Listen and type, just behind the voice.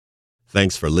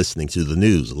Thanks for listening to the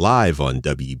news live on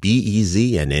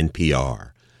WBEZ and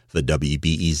NPR. The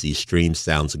WBEZ stream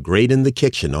sounds great in the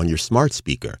kitchen on your smart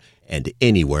speaker and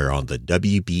anywhere on the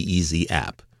WBEZ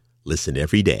app. Listen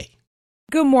every day.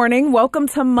 Good morning. Welcome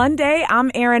to Monday.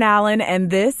 I'm Erin Allen, and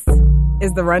this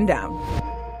is The Rundown.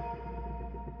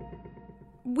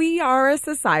 We are a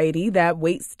society that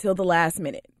waits till the last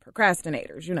minute.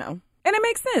 Procrastinators, you know. And it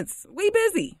makes sense. We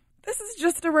busy. This is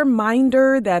just a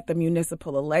reminder that the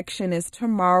municipal election is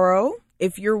tomorrow.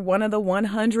 If you're one of the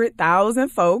 100,000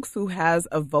 folks who has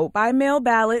a vote-by-mail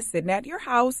ballot sitting at your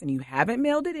house and you haven't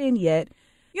mailed it in yet,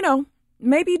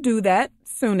 maybe do that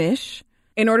soonish.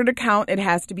 In order to count, it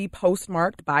has to be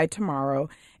postmarked by tomorrow.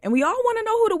 And we all want to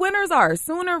know who the winners are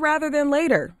sooner rather than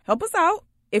later. Help us out.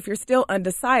 If you're still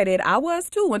undecided, I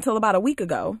was too until about a week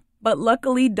ago. But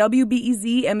luckily,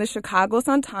 WBEZ and the Chicago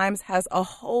Sun-Times has a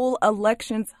whole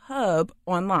elections hub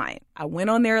online. I went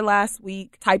on there last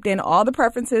week, typed in all the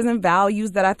preferences and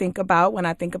values that I think about when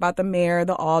I think about the mayor,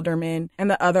 the alderman, and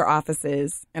the other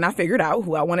offices, and I figured out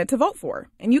who I wanted to vote for.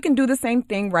 And you can do the same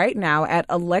thing right now at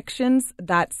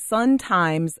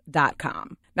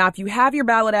elections.suntimes.com. Now, if you have your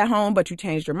ballot at home, but you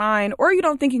changed your mind, or you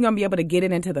don't think you're going to be able to get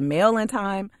it into the mail in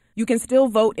time, you can still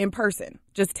vote in person.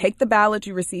 Just take the ballot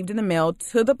you received in the mail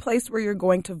to the place where you're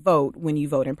going to vote when you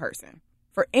vote in person.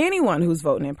 For anyone who's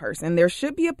voting in person, there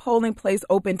should be a polling place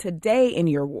open today in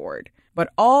your ward.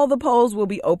 But all the polls will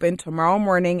be open tomorrow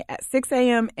morning at 6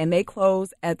 a.m. and they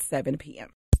close at 7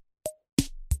 p.m.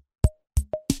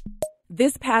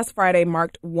 This past Friday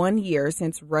marked 1 year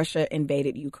since Russia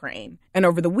invaded Ukraine. And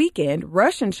over the weekend,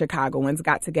 Russian Chicagoans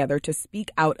got together to speak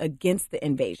out against the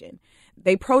invasion.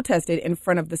 They protested in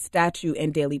front of the statue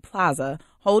in Daley Plaza,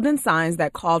 holding signs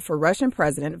that called for Russian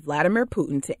President Vladimir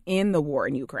Putin to end the war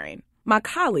in Ukraine. My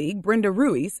colleague, Brenda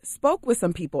Ruiz, spoke with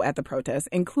some people at the protest,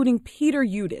 including Peter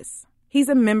Udis. He's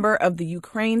a member of the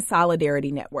Ukraine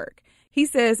Solidarity Network. He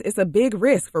says it's a big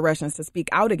risk for Russians to speak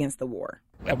out against the war.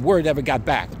 If word ever got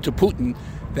back to Putin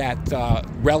that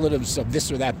relatives of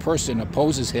this or that person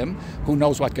opposes him, who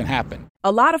knows what can happen.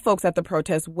 A lot of folks at the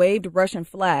protest waved Russian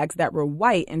flags that were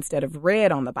white instead of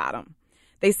red on the bottom.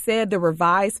 They said the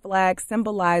revised flag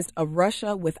symbolized a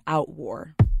Russia without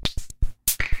war.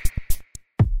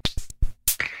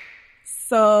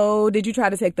 So, did you try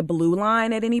to take the blue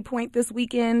line at any point this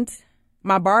weekend?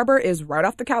 My barber is right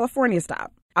off the California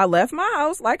stop. I left my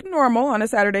house like normal on a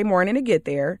Saturday morning to get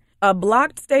there. A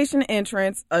blocked station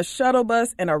entrance, a shuttle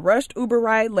bus, and a rushed Uber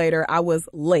ride later, I was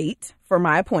late for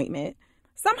my appointment.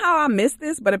 Somehow I missed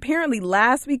this, but apparently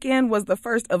last weekend was the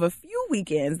first of a few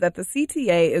weekends that the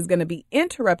CTA is going to be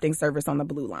interrupting service on the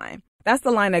Blue Line. That's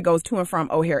the line that goes to and from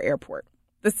O'Hare Airport.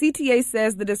 The CTA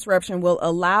says the disruption will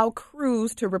allow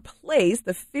crews to replace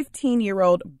the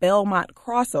 15-year-old Belmont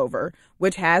crossover,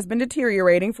 which has been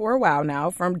deteriorating for a while now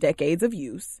from decades of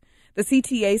use. The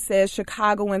CTA says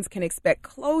Chicagoans can expect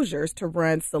closures to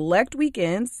run select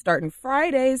weekends starting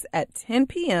Fridays at 10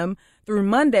 p.m. through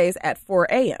Mondays at 4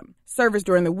 a.m. Service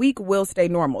during the week will stay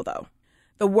normal, though.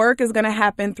 The work is going to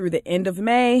happen through the end of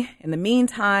May. In the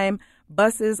meantime,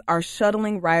 buses are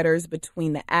shuttling riders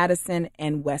between the Addison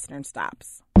and Western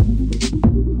stops.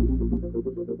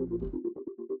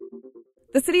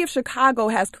 The city of Chicago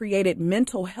has created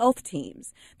mental health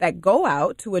teams that go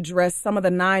out to address some of the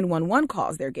 911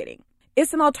 calls they're getting.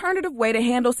 It's an alternative way to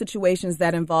handle situations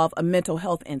that involve a mental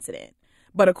health incident.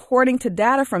 But according to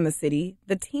data from the city,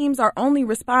 the teams are only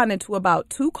responding to about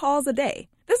 2 calls a day.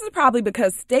 This is probably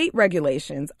because state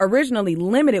regulations originally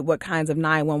limited what kinds of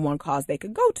 911 calls they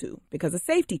could go to because of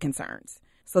safety concerns.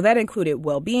 So that included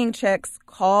well-being checks,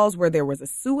 calls where there was a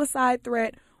suicide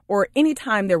threat, or any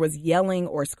time there was yelling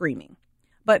or screaming.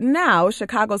 But now,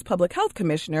 Chicago's public health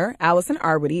commissioner, Allison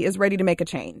Arwady, is ready to make a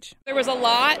change. There was a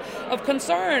lot of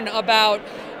concern about,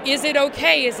 is it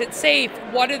okay? Is it safe?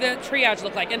 What do the triage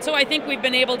look like? And so I think we've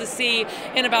been able to see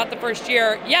in about the first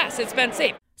year, yes, it's been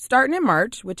safe. Starting in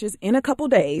March, which is in a couple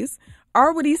days,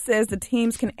 Arwady says the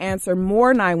teams can answer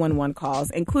more 911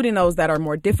 calls, including those that are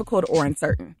more difficult or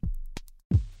uncertain.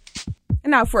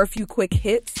 And now for a few quick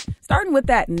hits, starting with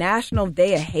that National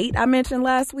Day of Hate I mentioned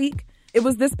last week. It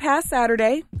was this past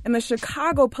Saturday, and the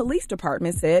Chicago Police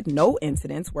Department said no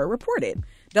incidents were reported.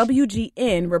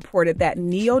 WGN reported that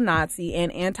neo-Nazi and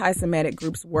anti-Semitic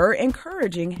groups were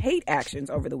encouraging hate actions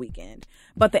over the weekend.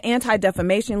 But the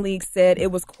Anti-Defamation League said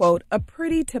it was, quote, a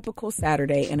pretty typical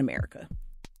Saturday in America.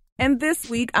 And this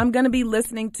week, I'm going to be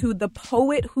listening to The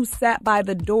Poet Who Sat by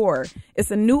the Door. It's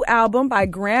a new album by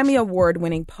Grammy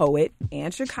Award-winning poet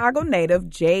and Chicago native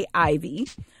Jay Ivey.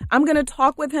 I'm going to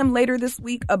talk with him later this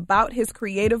week about his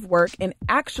creative work and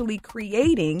actually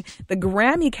creating the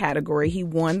Grammy category he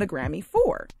won the Grammy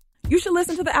for. You should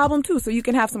listen to the album too so you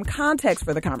can have some context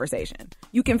for the conversation.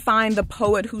 You can find The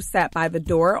Poet Who Sat by the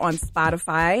Door on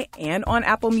Spotify and on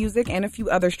Apple Music and a few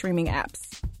other streaming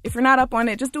apps. If you're not up on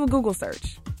it, just do a Google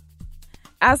search.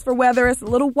 As for weather, it's a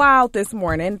little wild this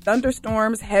morning.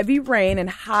 Thunderstorms, heavy rain, and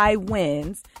high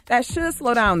winds. That should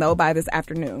slow down, though, by this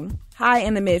afternoon. High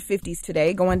in the mid-50s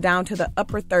today, going down to the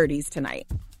upper 30s tonight.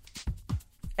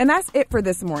 And that's it for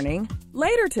this morning.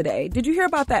 Later today, did you hear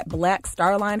about that Black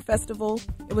Starline Festival?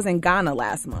 It was in Ghana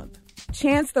last month.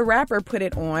 Chance the Rapper put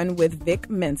it on with Vic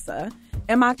Mensa,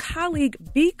 and my colleague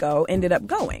Biko ended up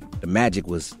going. The magic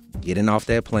was getting off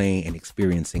that plane and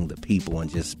experiencing the people and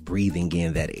just breathing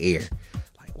in that air.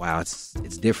 Like, wow, it's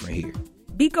different here.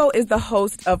 Biko is the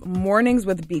host of Mornings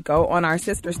with Biko on our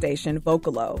sister station,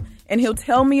 Vocalo, and he'll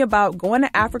tell me about going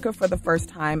to Africa for the first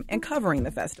time and covering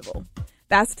the festival.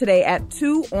 That's today at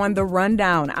 2 on The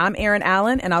Rundown. I'm Erin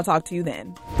Allen, and I'll talk to you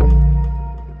then.